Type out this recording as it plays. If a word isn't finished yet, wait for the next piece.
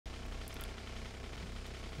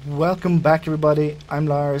Welcome back everybody, I'm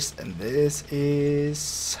Lars and this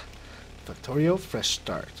is Factorio Fresh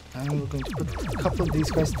Start. And we're going to put a couple of these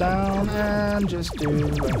guys down and just do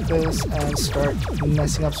like this and start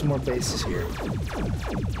messing up some more bases here.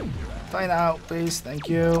 Die now, please, thank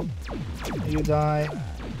you. You die.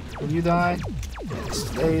 Will you die? Yes,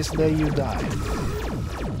 today is the day you die.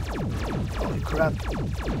 Holy crap.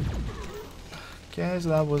 Okay, so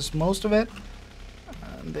that was most of it.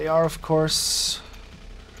 And they are of course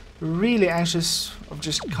really anxious of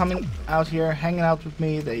just coming out here, hanging out with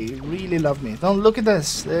me. They really love me. Don't look at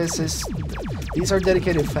this. These are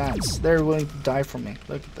dedicated fans. They're willing to die for me.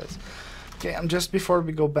 Look at this. Okay, I'm just before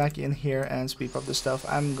we go back in here and sweep up the stuff,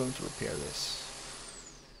 I'm going to repair this.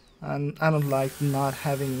 And I don't like not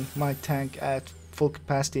having my tank at full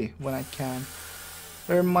capacity when I can.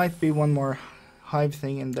 There might be one more hive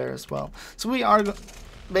thing in there as well. So we are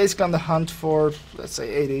basically on the hunt for, let's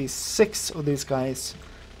say, 86 of these guys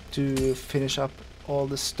to finish up all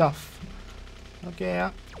the stuff. Okay,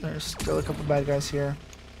 yeah, there's still a couple bad guys here.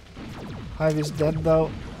 Hive is dead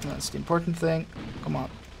though, that's the important thing. Come on,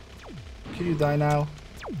 can you die now?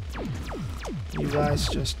 You guys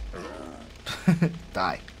just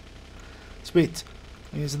die. Sweet.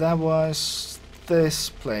 Because that was this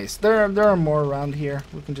place. There are more around here.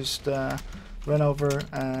 We can just run over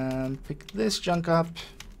and pick this junk up.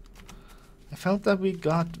 I felt that we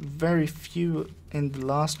got very few in the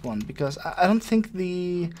last one because I don't think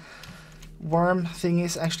the worm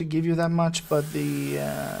thingies actually give you that much, but the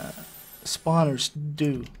spawners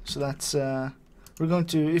do. So that's we're going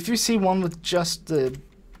to, if you see one with just the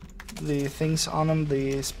things on them,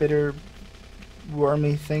 the spitter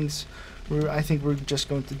wormy things, I think we're just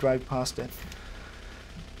going to drive past it.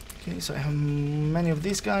 Okay, so I have many of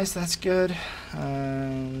these guys, that's good.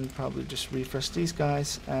 And probably just refresh these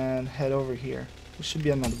guys and head over here. There should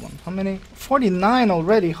be another one. How many? 49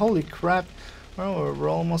 already, holy crap. Oh,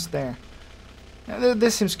 we're almost there. Yeah,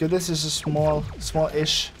 this seems good. This is a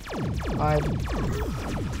small-ish hive.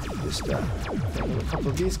 Just take a couple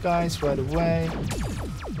of these guys right away.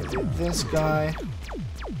 Maybe this guy.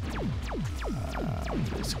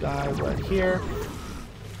 This guy right here.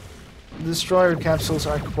 The destroyer capsules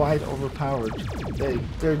are quite overpowered.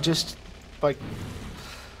 They're just like,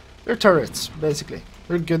 they're turrets basically.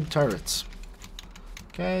 They're good turrets.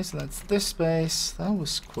 Okay, so that's this space. That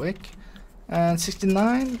was quick. And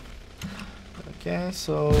 69. Okay,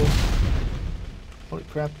 so holy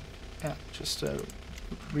crap. Yeah, just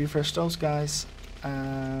refresh those guys,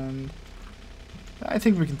 and I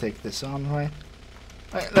think we can take this on, right?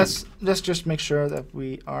 Let's just make sure that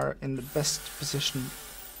we are in the best position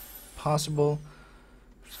possible.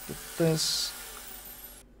 Just get this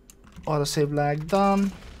autosave lag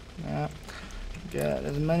done. Yeah, get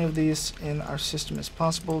as many of these in our system as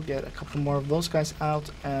possible. Get a couple more of those guys out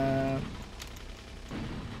and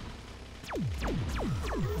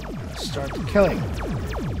start killing.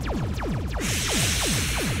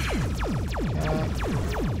 Okay.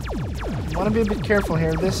 Want to be a bit careful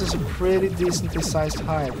here. This is a pretty decently sized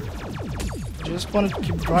hive. Just want to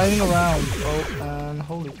keep driving around. Oh, and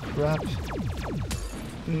holy crap.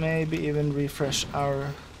 Maybe even refresh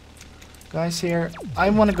our guys here. I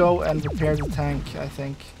want to go and repair the tank, I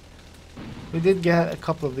think. We did get a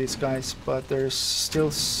couple of these guys, but there's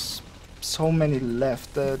still so many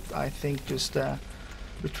left that I think just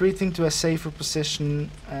retreating to a safer position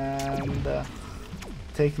and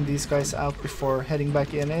taking these guys out before heading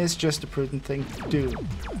back in is just a prudent thing to do.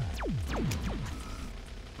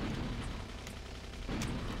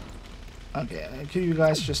 Okay, can you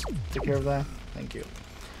guys just take care of that? Thank you.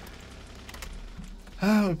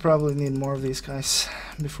 We probably need more of these guys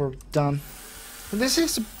before we're done. But this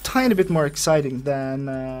is a tiny bit more exciting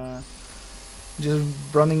than just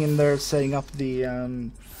running in there, setting up the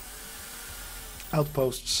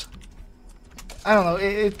outposts. I don't know,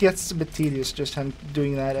 it gets a bit tedious just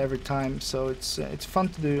doing that every time, so it's fun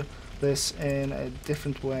to do this in a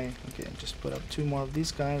different way. Okay, just put up 2 more of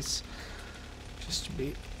these guys, just to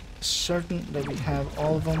be certain that we have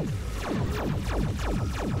all of them.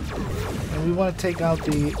 And we want to take out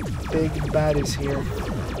the big baddies here,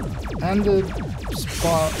 and the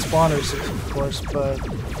spawners of course, but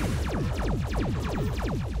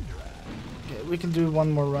okay, we can do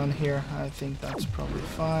one more run here. I think that's probably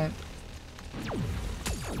fine.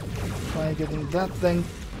 Try getting that thing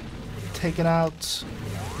taken out,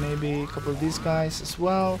 maybe a couple of these guys as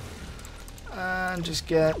well, and just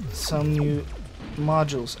get some new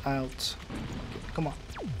modules out. Okay, come on,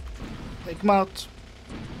 take them out.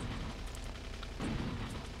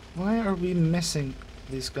 Why are we missing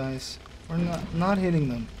these guys? We're not hitting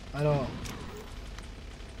them at all.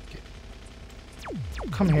 Okay.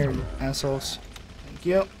 Come here, you assholes. Thank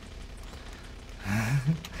you.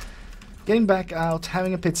 Getting back out,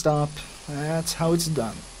 having a pit stop. That's how it's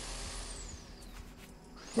done.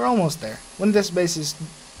 We're almost there. When this base is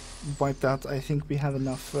wiped out, I think we have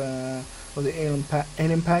enough of the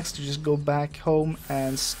alien packs to just go back home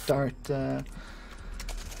and start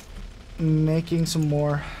making some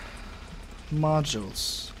more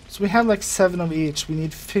modules. So we have like 7 of each. We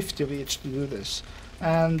need 50 of each to do this.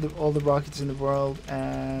 And all the rockets in the world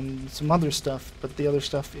and some other stuff. But the other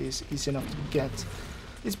stuff is easy enough to get.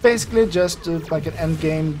 It's basically just like an end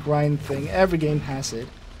game grind thing. Every game has it.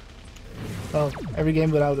 Well, every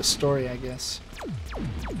game without a story, I guess.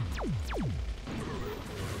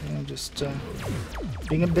 And just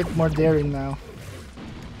being a bit more daring now.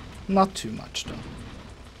 Not too much though.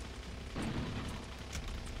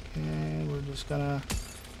 Okay, we're just gonna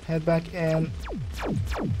head back in.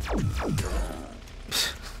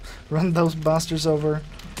 Run those bastards over.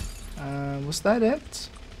 Was that it?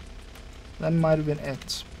 That might have been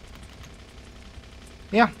it.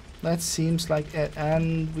 Yeah, that seems like it.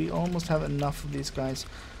 And we almost have enough of these guys.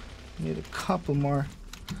 We need a couple more.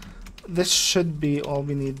 This should be all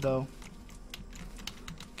we need though.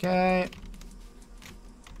 Okay.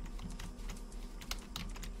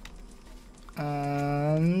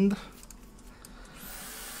 And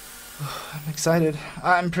I'm excited.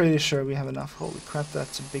 I'm pretty sure we have enough. Holy crap,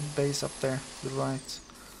 that's a big base up there to the right.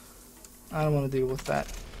 I don't want to deal with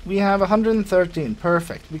that. We have 113.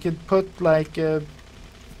 Perfect. We could put like let's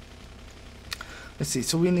see,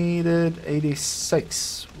 so we needed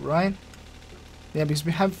 86, right? Yeah, because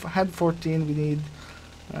we have had 14, we need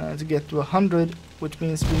to get to 100, which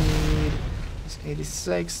means we need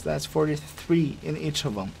 86, that's 43 in each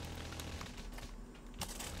of them.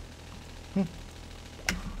 What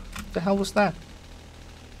the hell was that?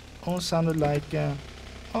 Almost sounded like oh,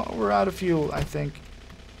 we're out of fuel, I think.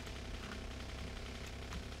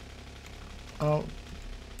 Oh.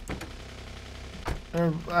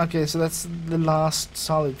 Okay, so that's the last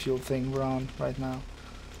solid fuel thing we're on right now.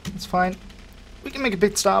 It's fine. We can make a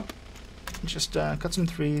pit stop. Just cut some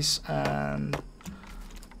trees, and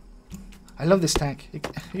I love this tank.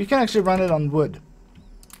 You can actually run it on wood.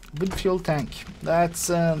 Wood fuel tank. That's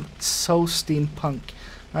so steampunk,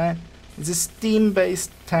 right? It's a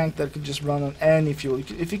steam-based tank that can just run on any fuel.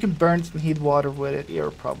 If you can burn it and heat water with it,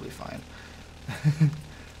 you're probably fine.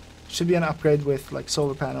 Should be an upgrade with like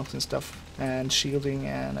solar panels and stuff, and shielding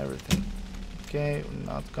and everything. Okay, we're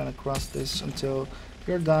not gonna cross this until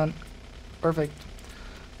you're done. Perfect.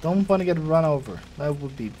 Don't want to get run over. That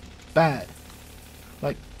would be bad.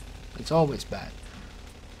 Like, it's always bad.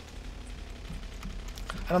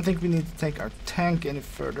 I don't think we need to take our tank any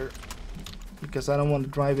further, because I don't want to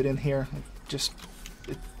drive it in here.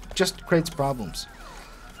 It just creates problems.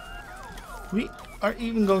 We are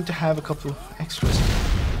even going to have a couple extras.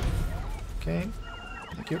 Okay,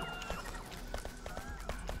 thank you.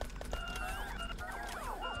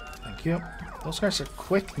 Thank you. Those guys are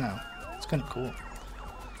quick now. It's kind of cool.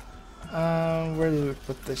 Where do we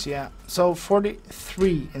put this? Yeah, so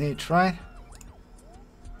 43 in each, right?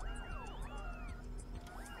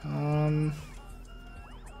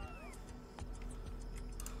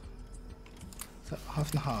 So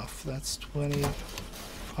half and half. That's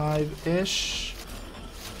 25-ish.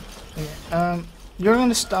 Okay, you're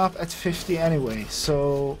gonna stop at 50 anyway,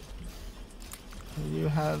 so you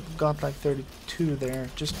have got like 32 there.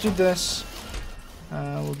 Just do this.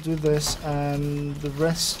 We'll do this, and the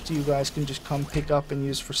rest you guys can just come pick up and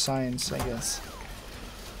use for science, I guess.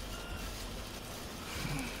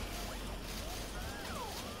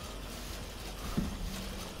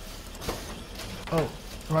 Oh,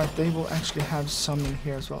 right, they will actually have some in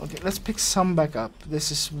here as well. Okay, let's pick some back up.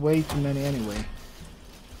 This is way too many anyway.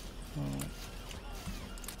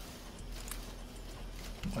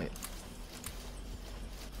 Wait.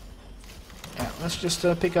 Yeah, let's just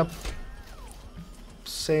pick up,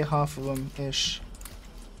 say, half of them ish,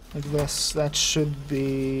 like this. That should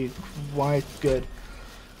be quite good.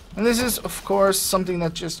 And this is, of course, something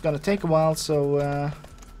that's just gonna take a while. So,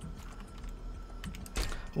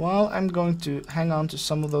 while I'm going to hang on to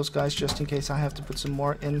some of those guys just in case I have to put some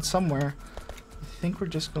more in somewhere, I think we're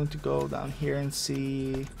just going to go down here and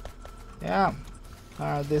see. Yeah,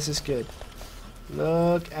 this is good.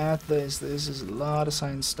 Look at this. This is a lot of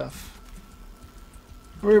science stuff.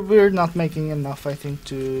 We're not making enough, I think,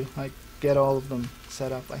 to like get all of them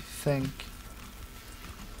set up. I think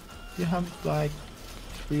you have like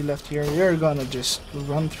 3 left here. You're gonna just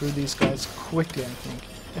run through these guys quickly, I think.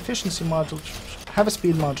 Efficiency module, have a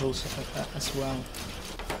speed module as well.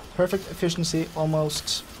 Perfect efficiency,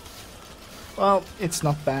 almost. Well, it's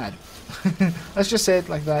not bad. Let's just say it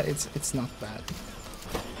like that. It's not bad.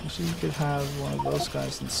 Actually, you could have one of those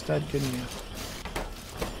guys instead, couldn't you?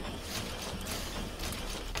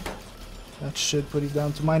 That should put it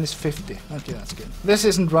down to minus 50. Okay, that's good. This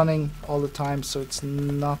isn't running all the time, so it's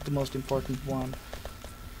not the most important one.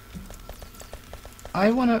 I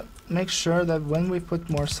want to make sure that when we put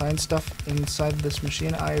more science stuff inside this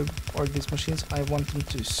machine, or these machines, I want them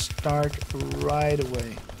to start right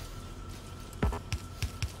away.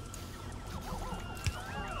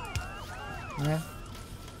 Alright.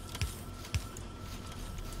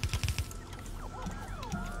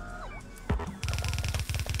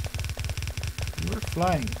 We're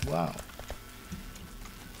flying. Wow.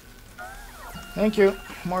 Thank you.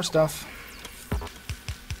 More stuff.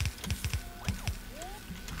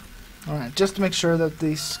 Alright, just to make sure that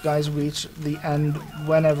these guys reach the end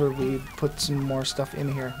whenever we put some more stuff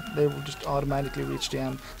in here. They will just automatically reach the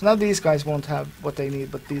end. So now these guys won't have what they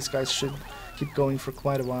need, but these guys should keep going for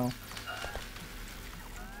quite a while.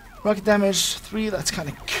 Rocket damage 3, that's kind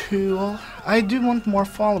of cool. I do want more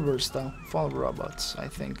followers though. Follower robots, I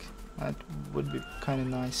think. That would be kind of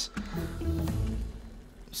nice.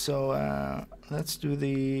 So let's do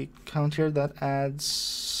the count here. That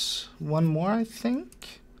adds one more, I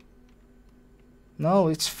think. No,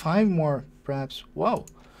 it's 5 more, perhaps. Whoa.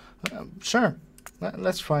 Sure.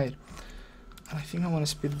 Let's try it. I think I want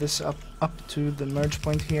to speed this up to the merge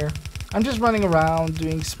point here. I'm just running around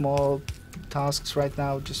doing small tasks right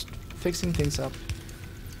now, just fixing things up.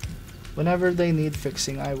 Whenever they need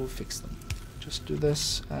fixing, I will fix them. Just do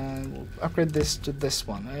this, and we'll upgrade this to this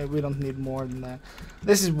one. We don't need more than that.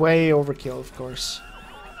 This is way overkill, of course.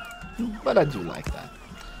 But I do like that.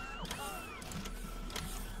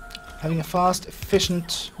 Having a fast,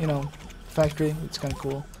 efficient, you know, factory, it's kind of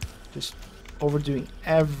cool. Just overdoing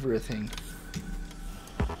everything.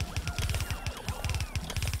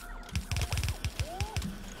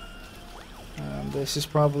 And this is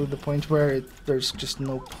probably the point where there's just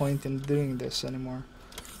no point in doing this anymore.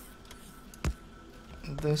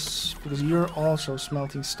 This, because you're also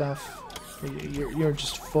smelting stuff. You're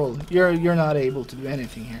just full. You're not able to do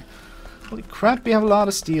anything here. Holy crap! We have a lot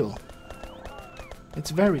of steel.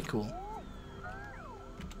 It's very cool.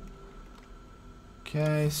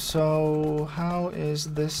 Okay, so how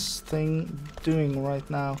is this thing doing right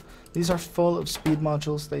now? These are full of speed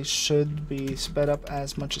modules. They should be sped up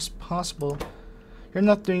as much as possible. You're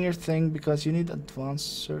not doing your thing because you need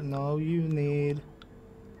advanced. No, you need.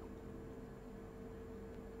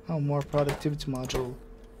 Oh, more productivity module.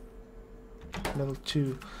 Level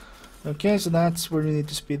 2. Okay, so that's where we need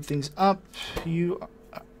to speed things up. You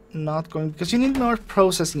are not going, because you need more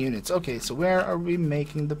processing units. Okay, so where are we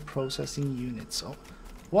making the processing units? Oh,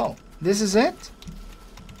 whoa, this is it?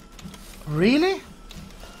 Really?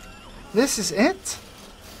 This is it?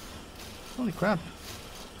 Holy crap.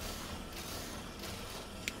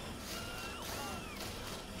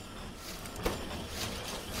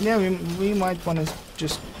 Yeah, we might want to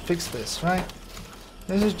just fix this, right?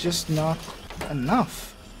 This is just not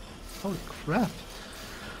enough. Holy crap.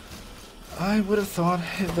 I would have thought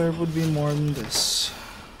there would be more than this.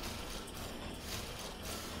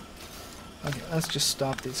 Okay, let's just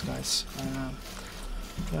stop these guys.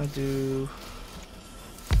 Gonna do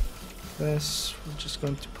this. We're just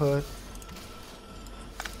going to put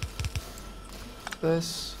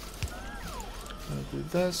this. Gonna do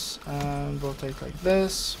this and rotate like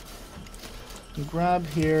this. And grab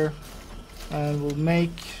here, and we'll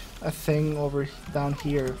make a thing over down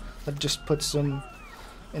here that just puts them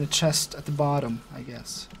in a chest at the bottom, I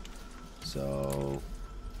guess. So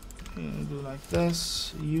you do like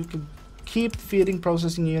this. You can keep feeding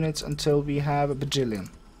processing units until we have a bajillion,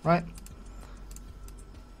 right?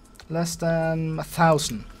 Less than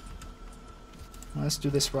 1,000. Let's do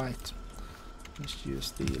this right. Let's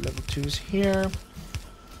use the level 2s here.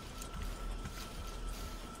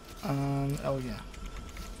 Oh yeah.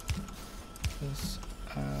 This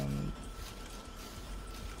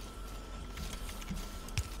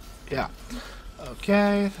yeah.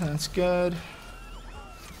 Okay, that's good.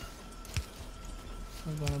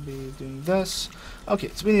 We're gonna be doing this. Okay,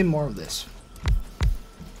 so we need more of this.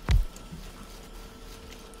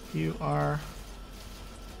 You are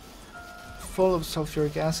full of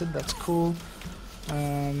sulfuric acid, that's cool. We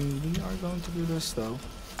are going to do this though.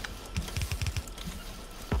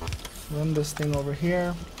 Run this thing over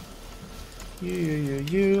here.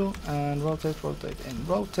 You, and rotate, and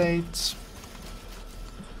rotate.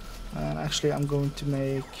 And actually I'm going to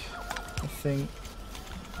make a thing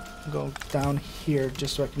go down here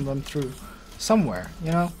just so I can run through somewhere,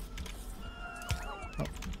 you know? Oh,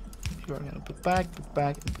 You are gonna put back,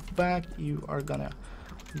 and put back. You are gonna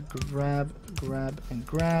grab, and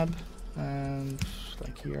grab, and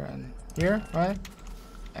like here and here, right?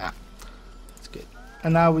 Yeah, that's good.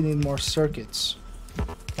 And now we need more circuits.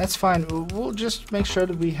 That's fine. We'll just make sure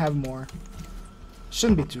that we have more.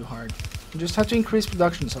 Shouldn't be too hard. We just have to increase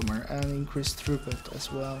production somewhere and increase throughput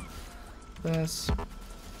as well. This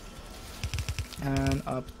and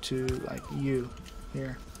up to like you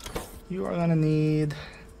here. You are gonna need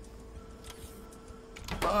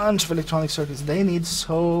a bunch of electronic circuits. They need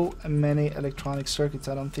so many electronic circuits.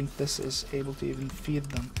 I don't think this is able to even feed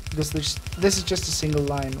them because this is just a single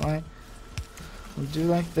line, right? We'll do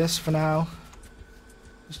like this for now,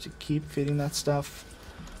 just to keep feeding that stuff.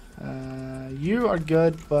 You are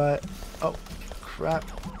good, but oh crap!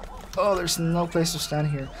 Oh, there's no place to stand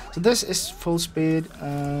here. So this is full speed,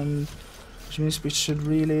 which means we should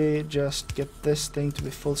really just get this thing to be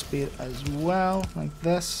full speed as well, like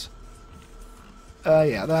this.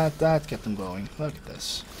 Yeah, that kept them going. Look at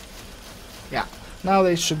this. Yeah, now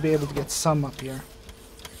they should be able to get some up here.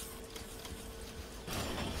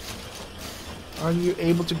 Are you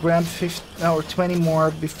able to grab 50 or 20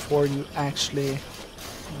 more before you actually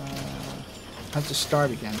have to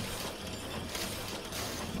start again?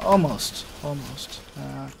 Almost.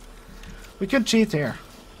 We could cheat here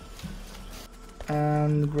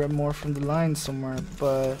and grab more from the line somewhere,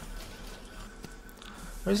 but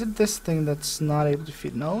or is it this thing that's not able to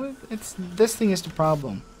feed? No, it's this thing is the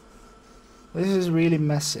problem. This is really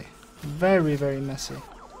messy. Very, very messy.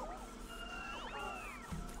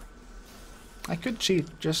 I could cheat,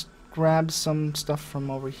 just grab some stuff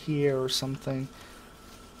from over here or something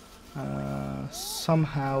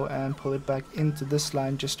somehow and pull it back into this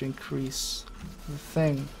line just to increase the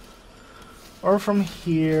thing. Or from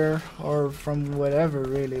here, or from whatever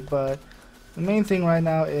really, but the main thing right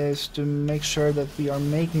now is to make sure that we are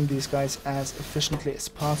making these guys as efficiently as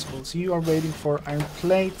possible. So you are waiting for iron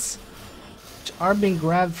plates, which are being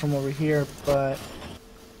grabbed from over here, but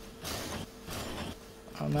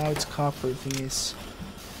oh, now it's copper thingies.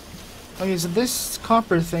 Okay, so this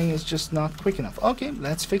copper thing is just not quick enough. Okay,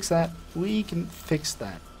 let's fix that. We can fix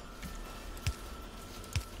that.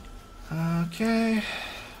 Okay,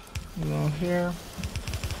 go here.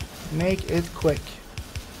 Make it quick.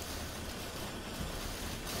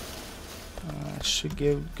 Should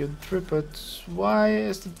give good throughput. Why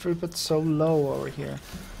is the throughput so low over here?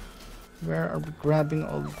 Where are we grabbing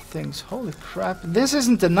all the things? Holy crap, this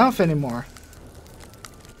isn't enough anymore.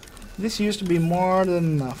 This used to be more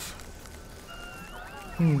than enough.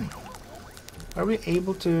 Are we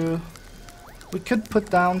able to... We could put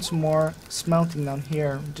down some more smelting down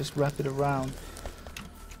here and just wrap it around.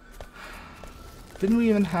 Didn't we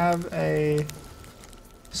even have a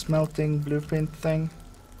smelting blueprint thing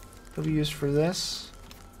that we used for this?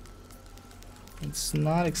 It's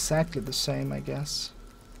not exactly the same, I guess.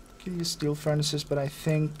 Could use steel furnaces, but I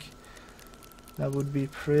think that would be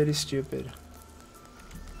pretty stupid.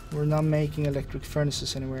 We're not making electric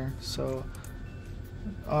furnaces anywhere, so...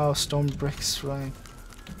 Oh, stone bricks, right.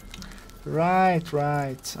 Right.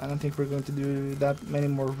 I don't think we're going to do that many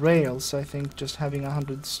more rails. I think just having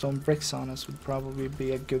 100 stone bricks on us would probably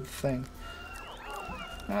be a good thing.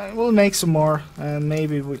 We'll make some more, and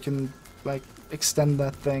maybe we can, like, extend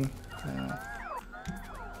that thing.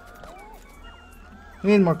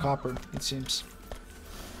 We need more copper, it seems.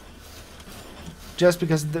 Just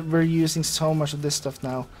because we're using so much of this stuff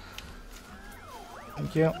now.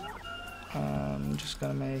 Thank you. I'm just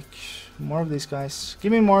gonna make more of these guys.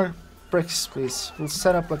 Give me more bricks, please. We'll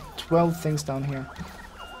set up like 12 things down here.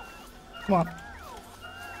 Come on.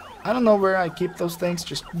 I don't know where I keep those things.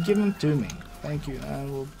 Just give them to me. Thank you.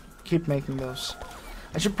 And we'll keep making those.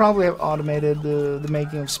 I should probably have automated the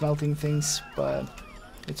making of smelting things, but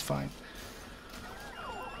it's fine.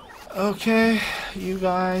 Okay, you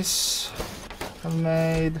guys have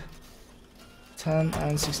made 10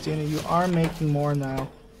 and 16. You are making more now.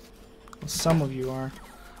 Well, some of you are.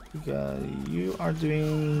 You are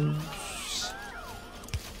doing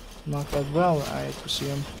not that well, I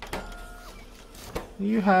presume.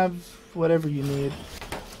 You have whatever you need.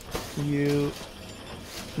 You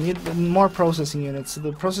need more processing units. So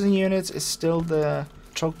the processing units is still the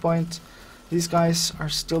choke point. These guys are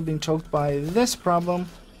still being choked by this problem.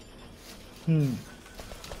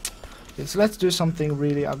 Okay, so let's do something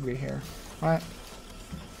really ugly here, right?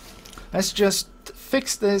 Let's just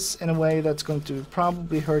fix this in a way that's going to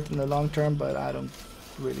probably hurt in the long term, but I don't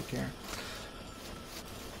really care.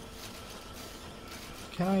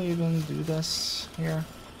 Can I even do this here?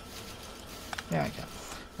 Yeah, I can.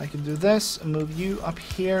 I can do this and move you up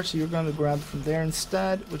here, so you're going to grab from there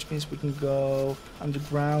instead, which means we can go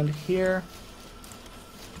underground here.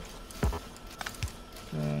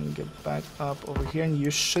 And get back up over here, and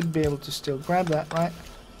you should be able to still grab that, right?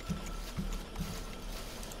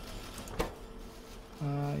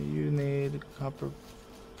 You need copper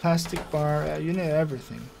plastic bar, you need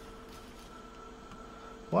everything.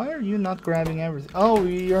 Why are you not grabbing everything? Oh,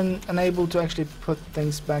 you're unable to actually put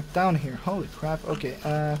things back down here. Holy crap, okay.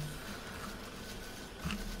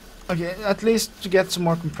 Okay, at least to get some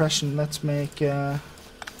more compression, let's make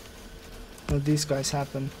these guys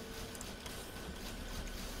happen.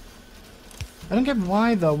 I don't get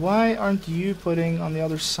why though. Why aren't you putting on the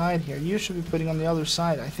other side here? You should be putting on the other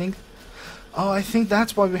side. I think. Oh, I think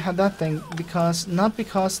that's why we had that thing. Because not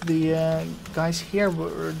because the guys here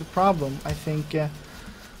were the problem. I think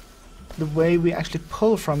the way we actually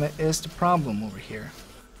pull from it is the problem over here.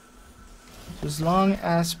 So as long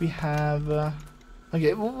as we have.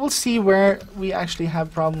 Okay, we'll see where we actually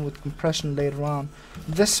have problem with compression later on.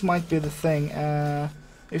 This might be the thing.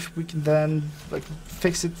 If we can then like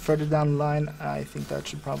fix it further down the line, I think that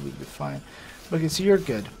should probably be fine. Okay, so you're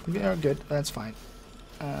good. You're good. That's fine.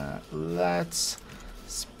 Let's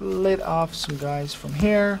split off some guys from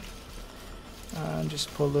here and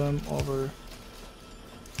just pull them over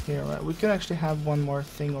here. Right? We could actually have one more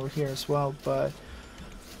thing over here as well, but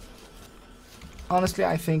honestly,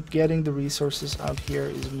 I think getting the resources out here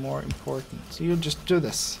is more important. So you just do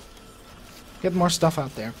this. Get more stuff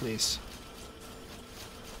out there, please.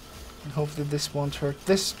 And hopefully this won't hurt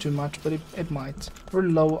this too much, but it might. We're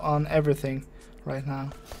low on everything right now.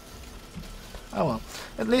 Oh well,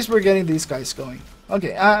 at least we're getting these guys going.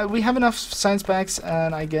 Okay, we have enough science packs,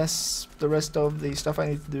 and I guess the rest of the stuff I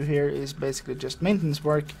need to do here is basically just maintenance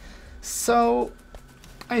work. So,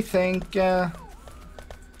 I think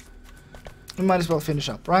we might as well finish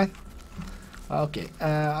up, right? Okay,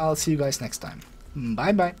 I'll see you guys next time.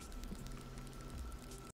 Bye bye.